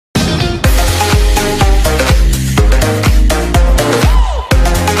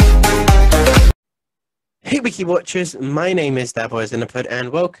Wiki Watchers, my name is ThatBoyIsInthePod, and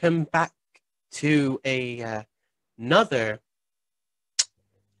welcome back to another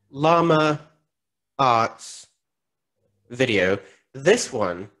Llama Arts video. This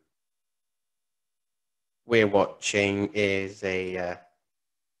one we're watching is a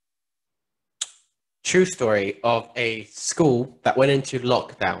true story of a school that went into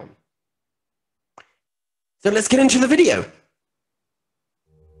lockdown. So let's get into the video.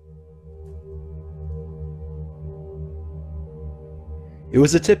 It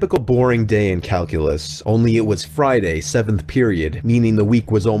was a typical boring day in calculus, only it was Friday, 7th period, meaning the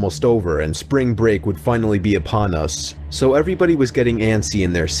week was almost over and spring break would finally be upon us, so everybody was getting antsy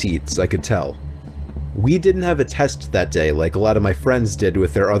in their seats, I could tell. We didn't have a test that day like a lot of my friends did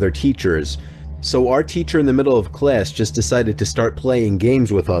with their other teachers, so our teacher in the middle of class just decided to start playing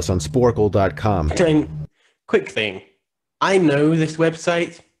games with us on Sporcle.com. Quick thing, I know this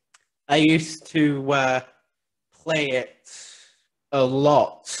website. I used to play it a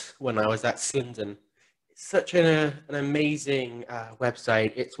lot when I was at Swindon. It's such an amazing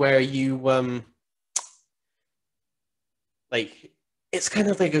website. It's where you it's kind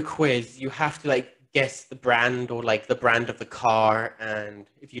of like a quiz. You have to guess the brand or the brand of the car, and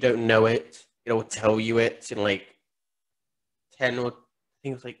if you don't know it, it'll tell you it in 10 or I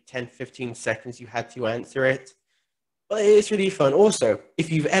think it was 10, 15 seconds you had to answer it. But it's really fun. Also,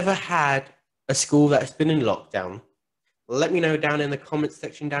 if you've ever had a school that's been in lockdown, let me know down in the comments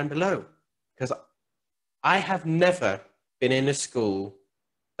section down below, because I have never been in a school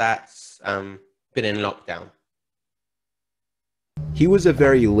that's been in lockdown. He was a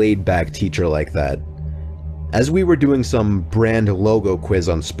very laid-back teacher like that. As we were doing some brand logo quiz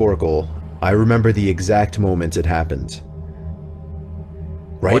on Sporcle, I remember the exact moment it happened.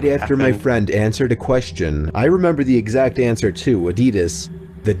 Right after my friend answered a question, I remember the exact answer too, Adidas.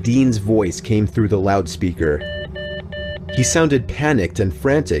 The dean's voice came through the loudspeaker. He sounded panicked and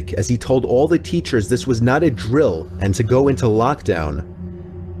frantic as he told all the teachers this was not a drill and to go into lockdown.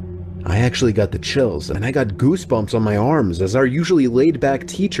 I actually got the chills, and I got goosebumps on my arms as our usually laid-back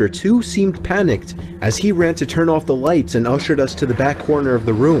teacher too seemed panicked as he ran to turn off the lights and ushered us to the back corner of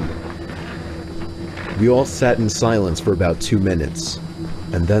the room. We all sat in silence for about 2 minutes,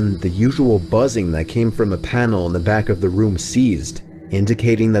 and then the usual buzzing that came from a panel in the back of the room ceased,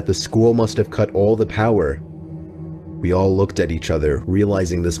 indicating that the school must have cut all the power. We all looked at each other,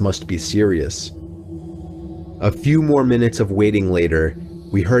 realizing this must be serious. A few more minutes of waiting later,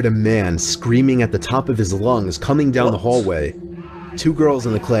 we heard a man screaming at the top of his lungs coming down the hallway. 2 girls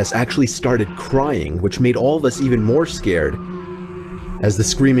in the class actually started crying, which made all of us even more scared. As the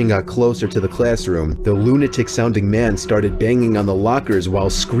screaming got closer to the classroom, the lunatic-sounding man started banging on the lockers while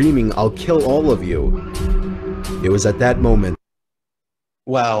screaming, "I'll kill all of you." It was at that moment.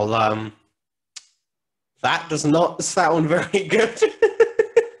 Well, that does not sound very good.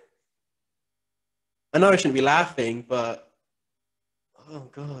 I know I shouldn't be laughing, but oh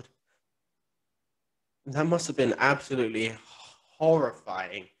god. That must have been absolutely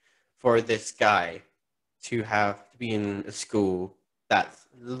horrifying for this guy to be in a school that's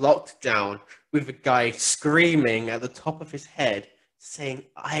locked down with a guy screaming at the top of his head saying,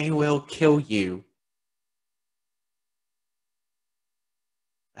 "I will kill you."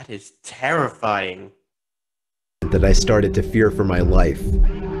 That is terrifying. That I started to fear for my life.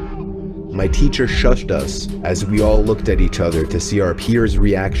 My teacher shushed us as we all looked at each other to see our peers'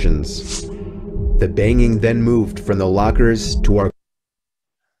 reactions. The banging then moved from the lockers to our...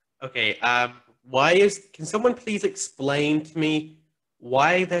 Okay, can someone please explain to me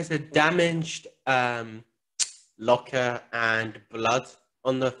why there's a damaged locker and blood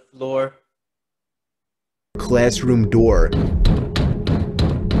on the floor? Classroom door.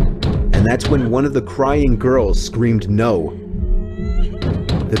 And that's when one of the crying girls screamed no.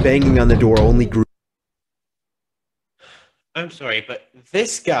 The banging on the door only grew. I'm sorry, but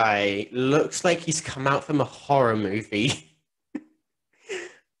this guy looks like he's come out from a horror movie.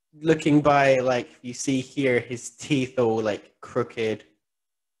 Looking by, you see here, his teeth all crooked.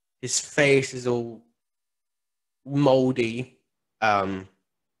 His face is all moldy.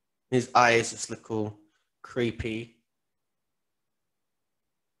 His eyes just look all creepy.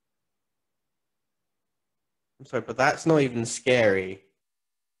 I'm sorry, but that's not even scary.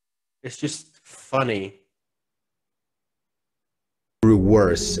 It's just funny. Grew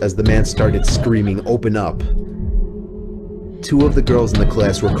worse as the man started screaming, "Open up." 2 of the girls in the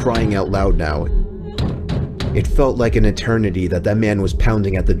class were crying out loud now. It felt like an eternity that man was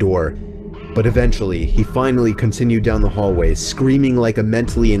pounding at the door, but eventually he finally continued down the hallway, screaming like a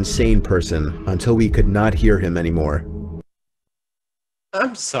mentally insane person until we could not hear him anymore.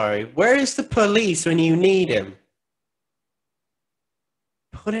 I'm sorry, where is the police when you need him?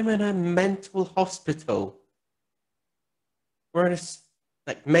 Put him in a mental hospital. Or in a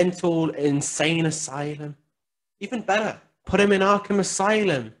like mental insane asylum. Even better, put him in Arkham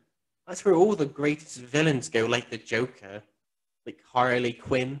Asylum. That's where all the greatest villains go, like the Joker, like Harley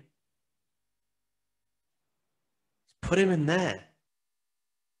Quinn. Put him in there.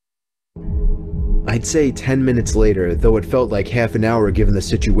 I'd say 10 minutes later, though it felt like half an hour given the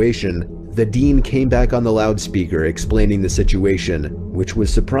situation, the dean came back on the loudspeaker explaining the situation, which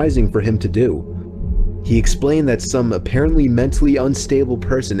was surprising for him to do. He explained that some apparently mentally unstable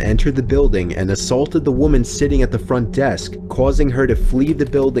person entered the building and assaulted the woman sitting at the front desk, causing her to flee the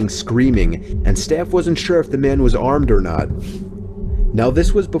building screaming, and staff wasn't sure if the man was armed or not. Now,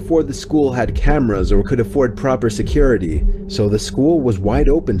 this was before the school had cameras or could afford proper security, so the school was wide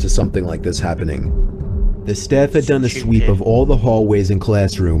open to something like this happening. The staff had done a sweep of all the hallways and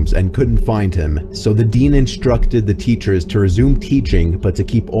classrooms and couldn't find him, so the dean instructed the teachers to resume teaching but to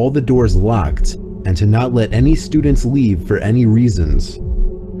keep all the doors locked and to not let any students leave for any reasons.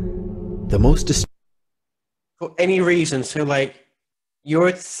 The most For any reason, so like,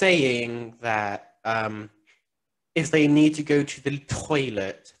 you're saying that if they need to go to the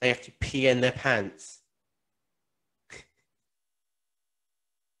toilet, they have to pee in their pants.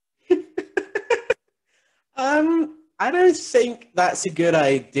 I don't think that's a good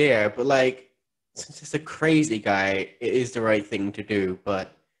idea, but like, since it's a crazy guy, it is the right thing to do,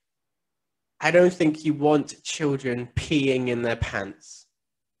 but I don't think you want children peeing in their pants.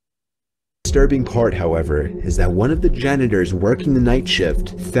 disturbing part, however, is that one of the janitors working the night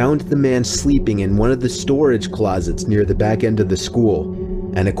shift found the man sleeping in one of the storage closets near the back end of the school,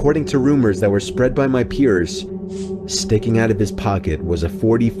 and according to rumors that were spread by my peers, sticking out of his pocket was a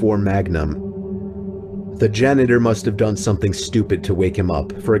 .44 Magnum. The janitor must have done something stupid to wake him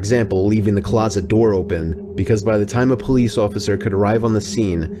up, for example, leaving the closet door open, because by the time a police officer could arrive on the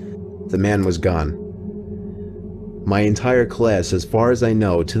scene, the man was gone. My entire class, as far as I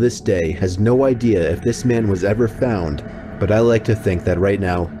know, to this day, has no idea if this man was ever found, but I like to think that right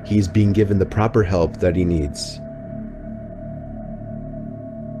now, he's being given the proper help that he needs.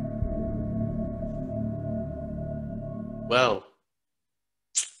 Well,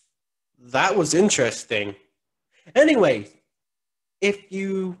 that was interesting. Anyway, if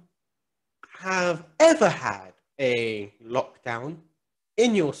you have ever had a lockdown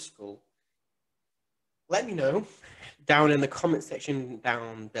in your school, let me know down in the comment section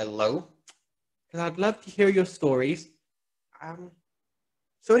down below, because I'd love to hear your stories.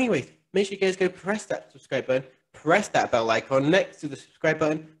 So anyway, make sure you guys go press that subscribe button, press that bell icon next to the subscribe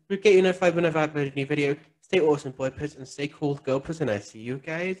button to get you notified whenever I upload a new video. Stay awesome, boy puss, and stay cool, girl puss, and I see you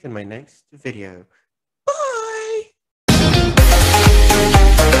guys in my next video.